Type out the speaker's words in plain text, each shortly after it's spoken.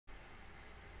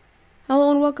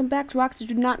and welcome back to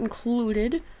Oxygen Not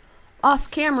Included. Off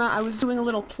camera, I was doing a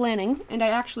little planning, and I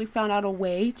actually found out a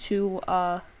way to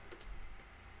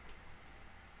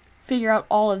figure out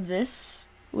all of this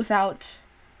without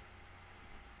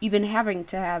even having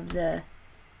to have the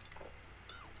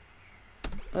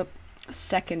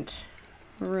second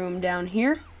room down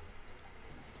here.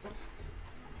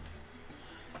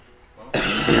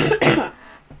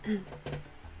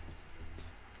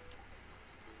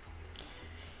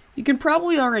 You can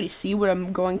probably already see what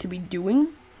I'm going to be doing.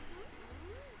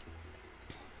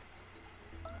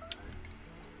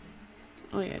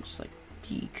 Oh yeah, just like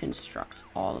deconstruct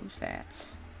all of that.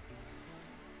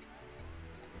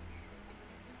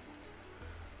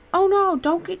 Oh no,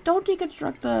 don't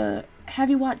deconstruct the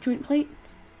heavy watt joint plate.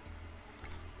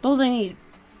 Those I need.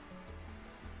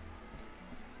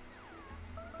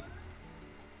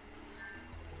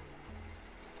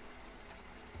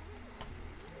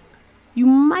 You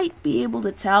might be able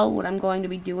to tell what I'm going to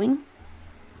be doing.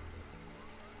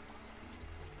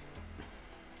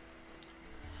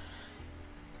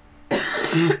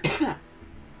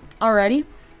 Already.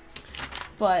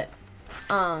 But,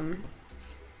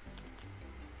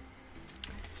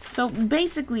 so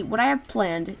basically what I have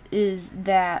planned is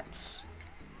that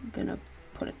I'm gonna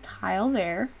put a tile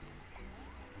there.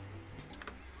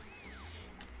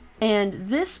 And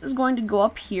this is going to go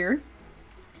up here.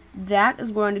 That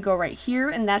is going to go right here,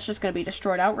 and that's just going to be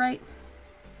destroyed outright.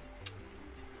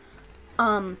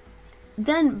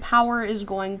 Then power is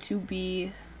going to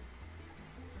be...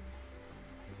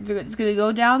 It's going to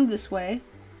go down this way,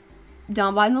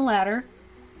 down by the ladder,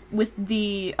 with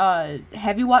the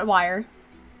heavy watt wire.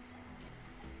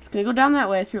 It's going to go down that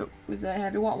way through with the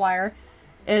heavy watt wire.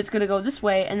 And it's going to go this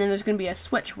way, and then there's going to be a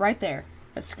switch right there.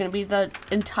 That's going to be the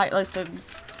entire... Like,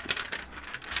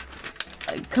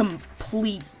 a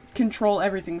complete... control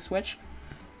everything switch.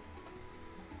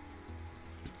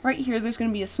 Right here there's going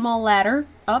to be a small ladder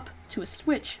up to a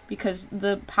switch because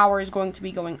the power is going to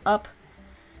be going up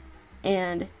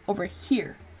and over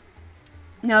here.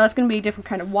 Now that's going to be a different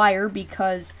kind of wire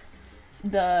because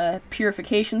the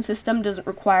purification system doesn't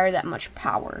require that much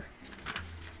power.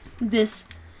 This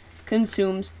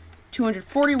consumes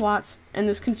 240 watts and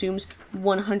this consumes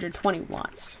 120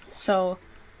 watts. So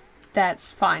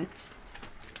that's fine.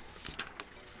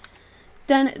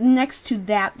 Then next to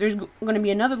that, there's going to be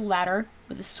another ladder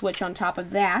with a switch on top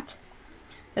of that.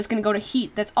 That's going to go to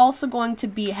heat. That's also going to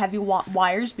be heavy watt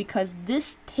wires because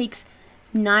this takes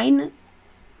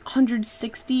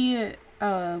 960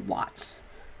 watts.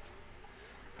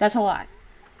 That's a lot.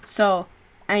 So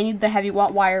I need the heavy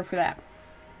watt wire for that.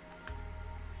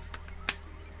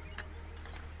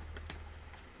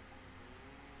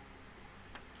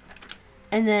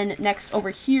 And then next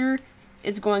over here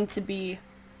is going to be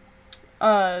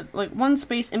like one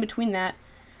space in between that.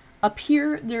 Up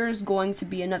here, there's going to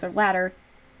be another ladder,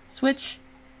 switch,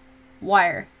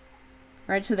 wire,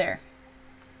 right to there.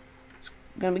 It's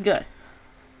gonna be good.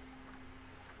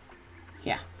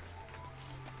 Yeah.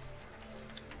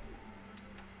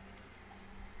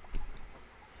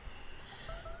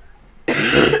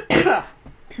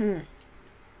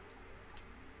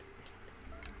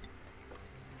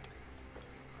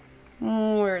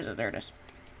 Where is it? There it is.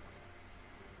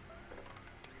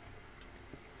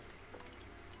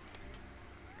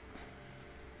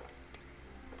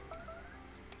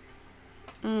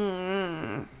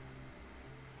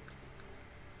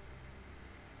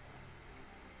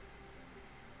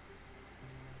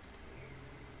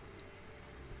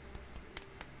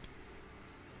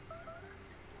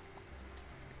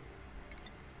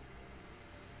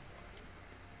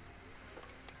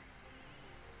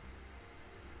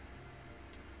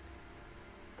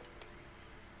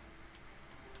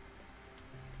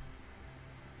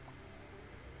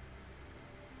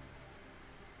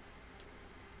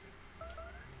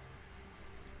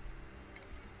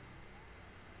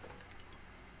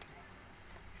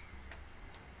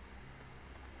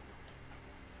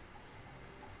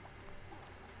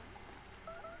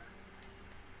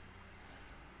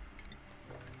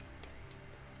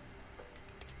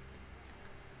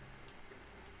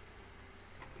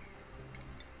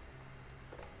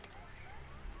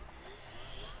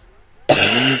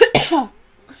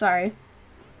 Sorry.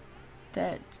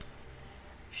 That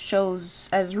shows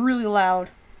as really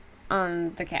loud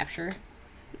on the capture.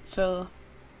 So,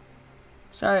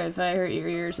 sorry if I hurt your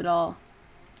ears at all.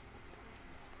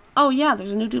 Oh yeah,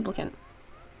 there's a new duplicant.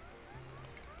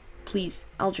 Please,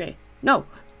 LJ. No!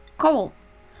 Coal!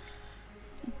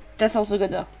 That's also good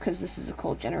though, because this is a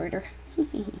coal generator.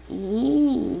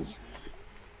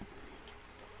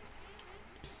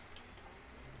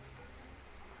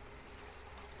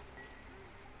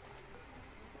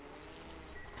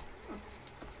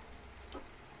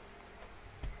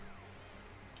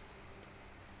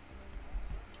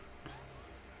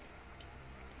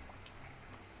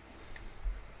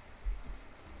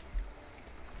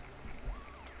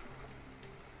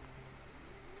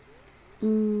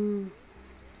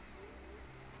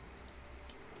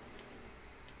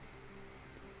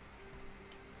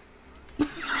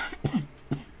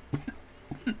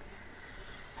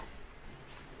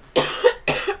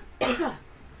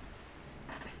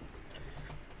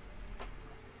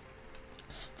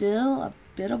 Still a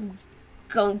bit of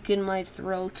gunk in my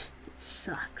throat. It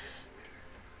sucks.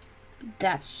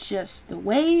 That's just the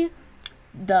way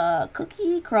the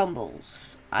cookie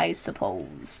crumbles, I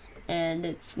suppose. And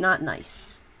it's not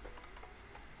nice.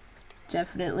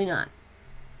 Definitely not.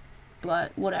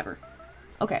 But whatever.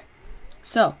 Okay.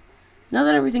 So, now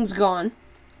that everything's gone,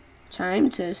 time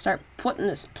to start putting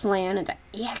this plan into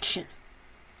action.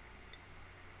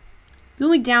 The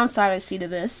only downside I see to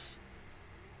this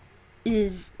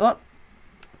is, oh,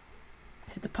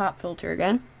 hit the pop filter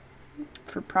again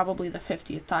for probably the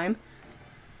 50th time,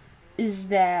 is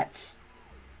that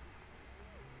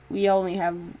we only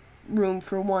have room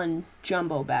for one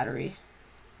jumbo battery.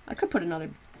 I could put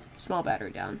another small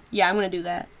battery down. Yeah, I'm gonna do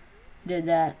that. Did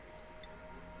that.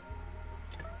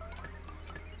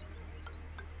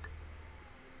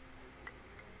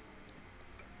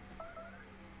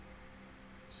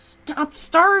 Stop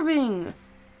starving!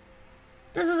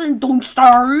 This isn't don't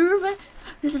starve!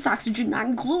 This is oxygen not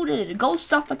included. Go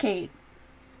suffocate.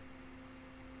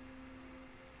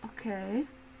 Okay.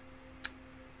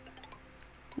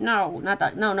 No, not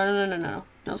that. No, no, no, no, no, no.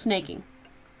 No snaking.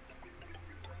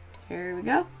 Here we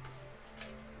go.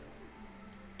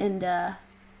 And, well,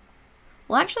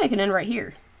 actually, I can end right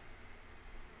here.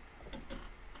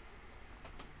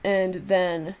 And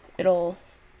then it'll,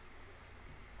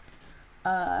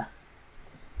 go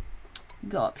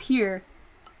up here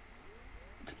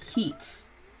to heat.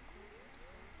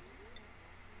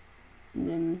 And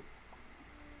then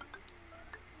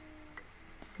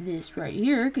this right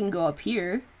here can go up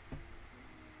here.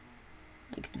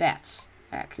 Like that.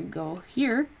 That could go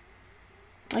here.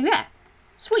 Like that.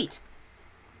 Sweet.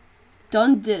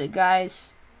 Done did it,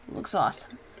 guys. Looks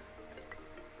awesome.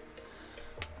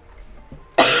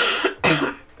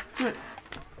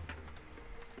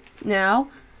 Now,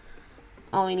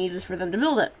 all we need is for them to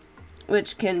build it,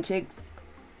 which can take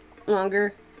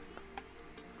longer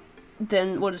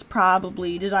than what is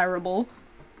probably desirable.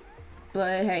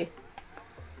 But hey.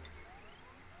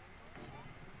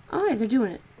 Oh, hey, they're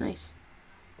doing it. Nice.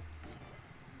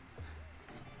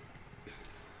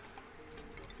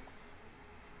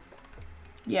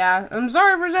 Yeah, I'm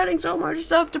sorry for setting so much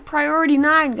stuff to priority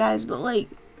 9, guys, but like,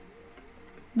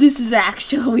 this is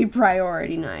actually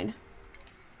priority 9.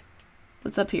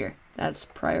 What's up here? That's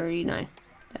priority 9.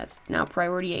 That's now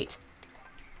priority 8.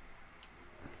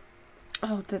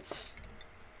 Oh, that's...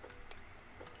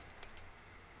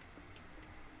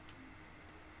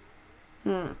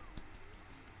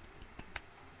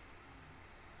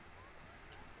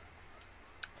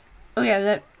 Oh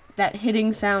yeah, that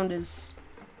hitting sound is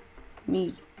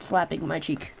me slapping my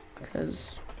cheek,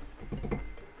 because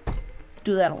I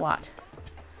do that a lot.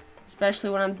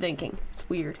 Especially when I'm thinking. It's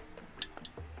weird.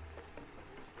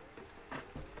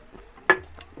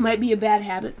 Might be a bad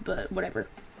habit, but whatever.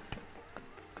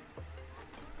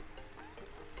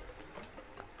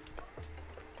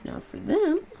 Now for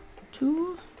them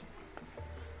to...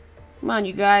 Come on,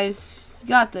 you guys. You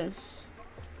got this.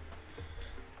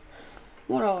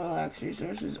 What other actually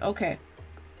resources? Okay.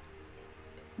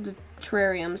 The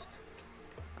terrariums.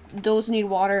 Those need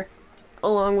water.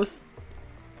 Along with...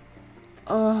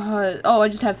 oh, I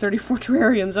just have 34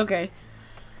 terrariums. Okay.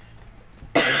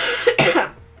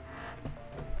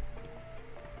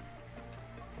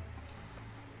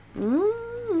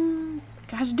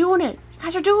 Guys are doing it. You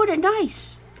guys are doing it.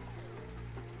 Nice.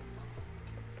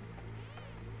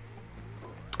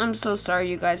 I'm so sorry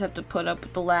you guys have to put up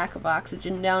with the lack of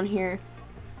oxygen down here.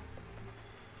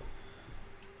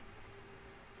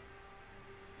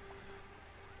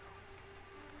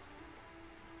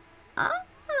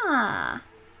 Ah,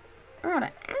 we're out of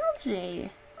algae.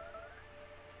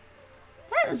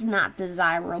 That is not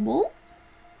desirable.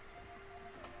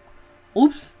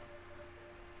 Oops.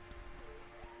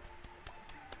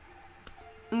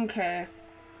 Okay.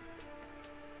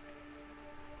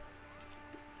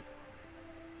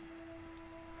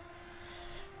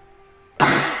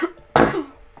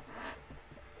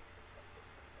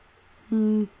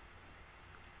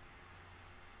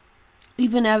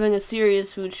 We've been having a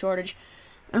serious food shortage.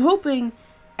 I'm hoping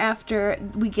after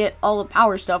we get all the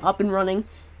power stuff up and running,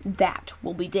 that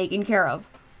will be taken care of.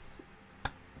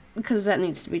 Because that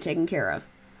needs to be taken care of.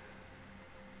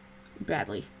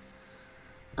 Badly.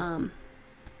 Because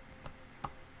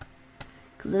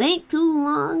it ain't too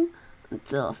long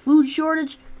until a food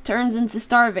shortage turns into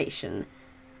starvation.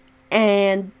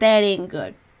 And that ain't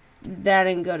good. That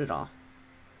ain't good at all.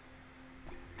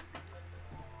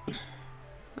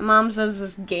 My mom says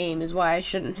this game is why I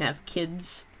shouldn't have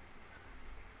kids.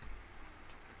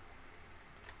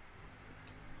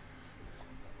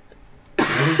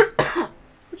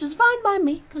 Which is fine by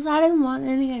me, because I didn't want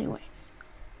any anyways.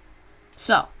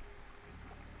 So.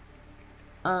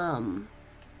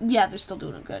 Yeah, they're still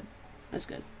doing it good. That's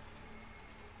good.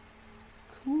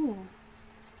 Cool.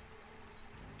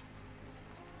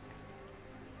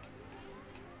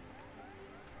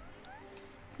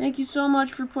 Thank you so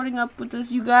much for putting up with this,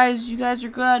 you guys. You guys are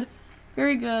good.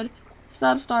 Very good.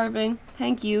 Stop starving.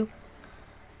 Thank you.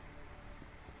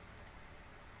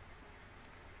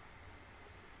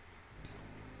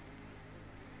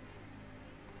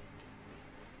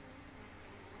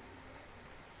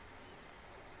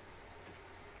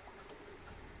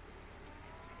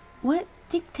 What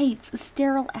dictates a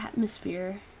sterile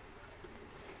atmosphere?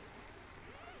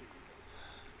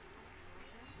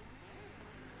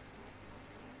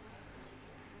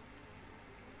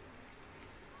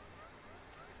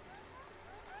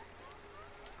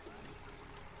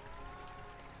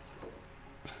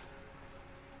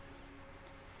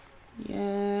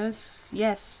 Yes,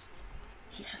 yes,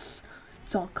 yes.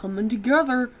 It's all coming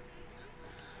together.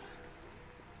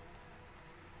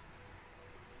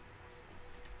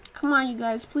 Come on, you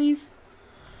guys, please.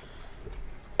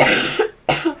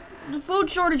 The food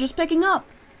shortage is picking up.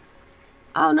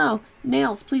 Oh no,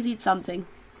 Nails, please eat something.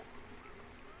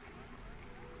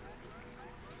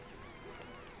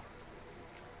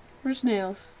 Where's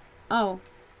Nails? Oh.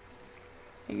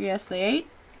 I guess they ate?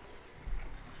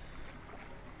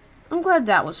 I'm glad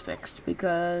that was fixed,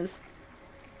 because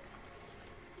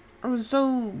I was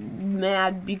so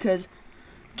mad because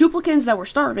duplicants that were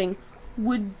starving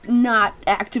would not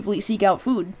actively seek out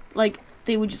food. Like,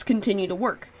 they would just continue to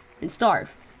work and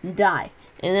starve and die,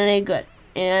 and that ain't good.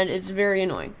 And it's very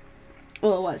annoying.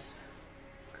 Well, it was.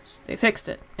 'Cause they fixed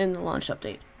it in the launch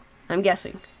update, I'm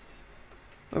guessing.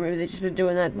 Or maybe they've just been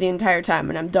doing that the entire time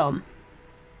and I'm dumb.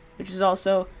 Which is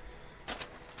also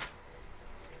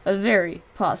a very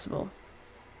possible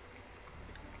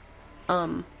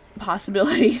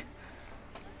possibility.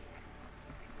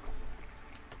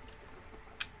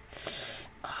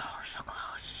 Oh, we're so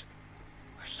close.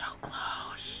 We're so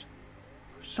close.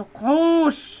 We're so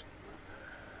close.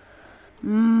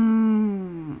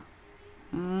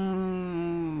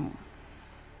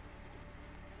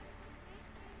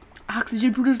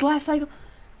 Oxygen produced last cycle.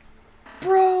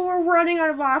 Bro, we're running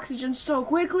out of oxygen so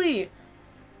quickly.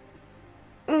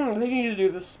 They need to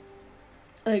do this,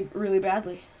 like, really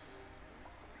badly.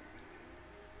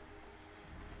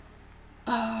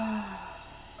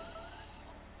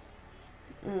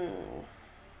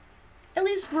 At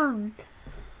least we're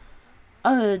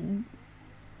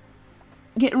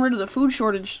getting rid of the food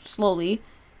shortage slowly,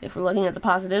 if we're looking at the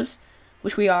positives,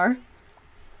 which we are.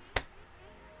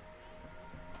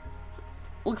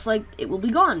 Looks like it will be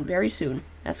gone very soon.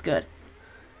 That's good.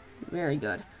 Very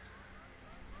good.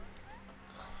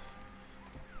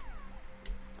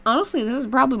 Honestly, this is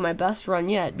probably my best run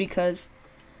yet, because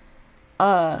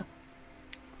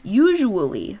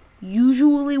usually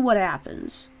what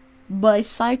happens, by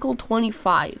cycle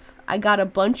 25, I got a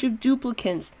bunch of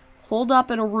duplicants holed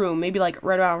up in a room, maybe like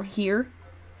right around here,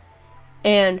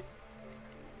 and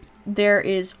there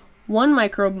is one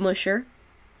microbe musher,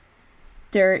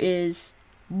 there is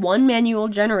one manual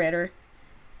generator,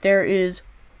 there is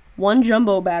one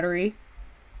jumbo battery,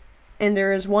 and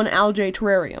there is one algae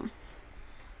terrarium.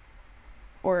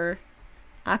 Or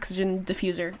oxygen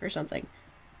diffuser or something.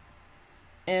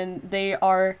 And they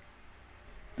are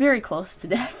very close to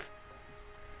death.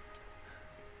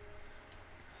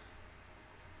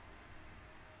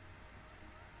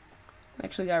 I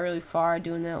actually got really far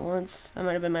doing that once. That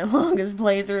might have been my longest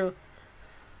playthrough.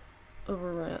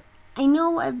 Over. I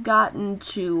know I've gotten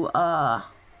to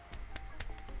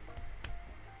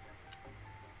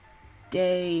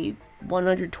day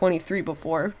 123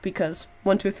 before, because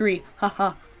 1, 2, 3,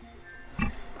 haha.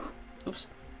 Oops.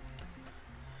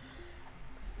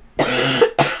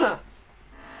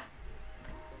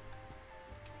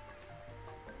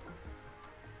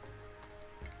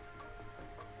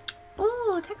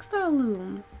 Oh, textile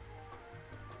loom.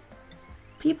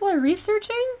 People are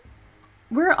researching?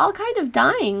 We're all kind of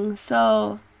dying,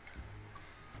 so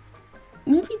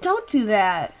maybe don't do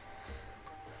that.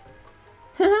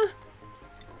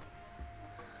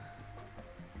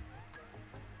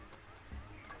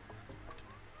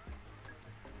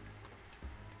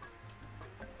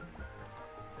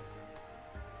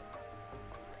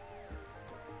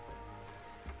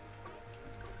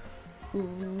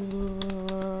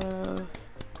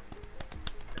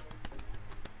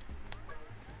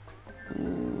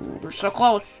 We're so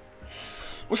close.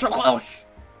 We're so close.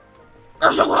 We're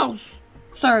so close.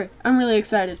 Sorry, I'm really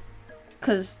excited.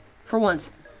 Because, for once,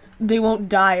 they won't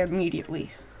die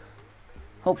immediately.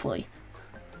 Hopefully.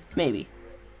 Maybe.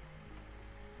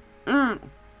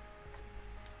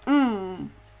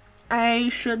 I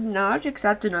should not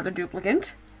accept another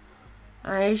duplicant.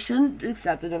 I shouldn't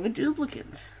accept another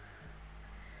duplicant.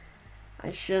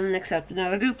 I shouldn't accept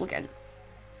another duplicant.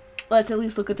 Let's at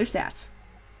least look at their stats.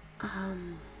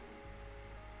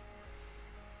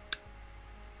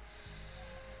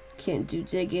 Can't do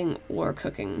digging or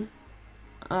cooking.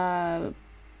 But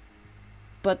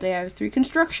they have 3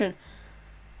 construction.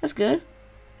 That's good.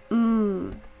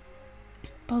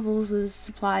 Bubbles'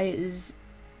 supply is...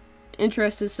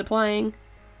 Interest is supplying.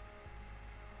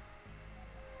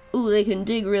 Ooh, they can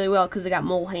dig really well because they got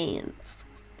mole hands.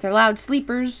 They're loud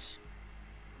sleepers,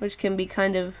 which can be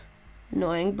kind of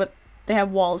annoying, but they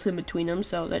have walls in between them,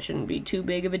 so that shouldn't be too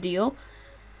big of a deal.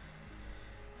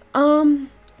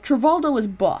 Travaldo is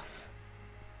buff.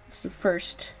 It's the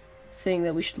first thing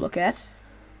that we should look at.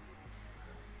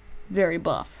 Very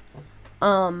buff.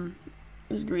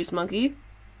 He's a grease monkey,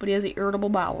 but he has an irritable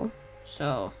bowel,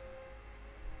 so...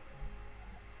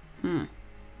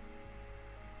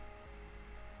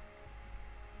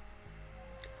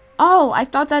 Oh, I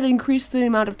thought that increased the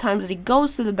amount of times that he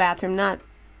goes to the bathroom, not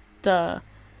a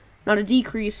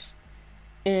decrease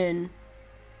in...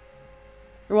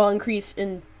 Well, increase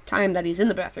in time that he's in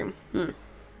the bathroom.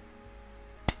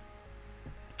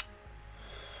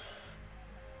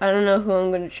 I don't know who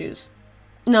I'm going to choose.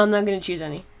 No, I'm not going to choose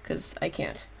any, because I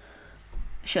can't.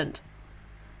 I shouldn't.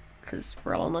 Because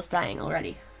we're almost dying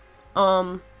already.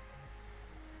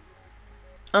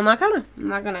 I'm not gonna.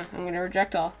 I'm gonna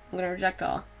reject all.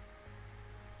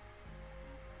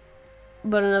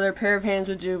 But another pair of hands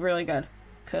would do really good.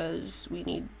 Because we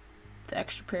need the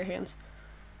extra pair of hands.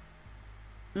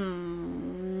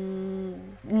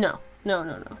 No.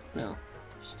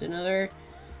 Just another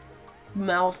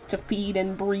mouth to feed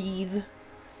and breathe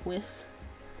with.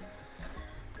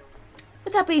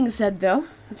 With that being said, though,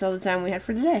 that's all the time we had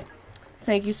for today.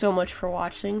 Thank you so much for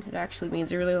watching. It actually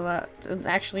means a lot. It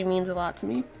actually means a lot to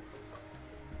me.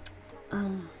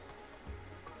 I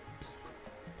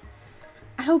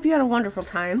hope you had a wonderful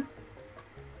time.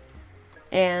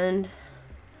 And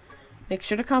make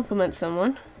sure to compliment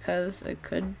someone, because it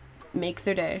could make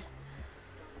their day.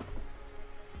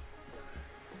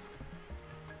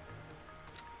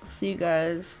 See you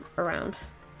guys around.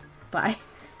 Bye.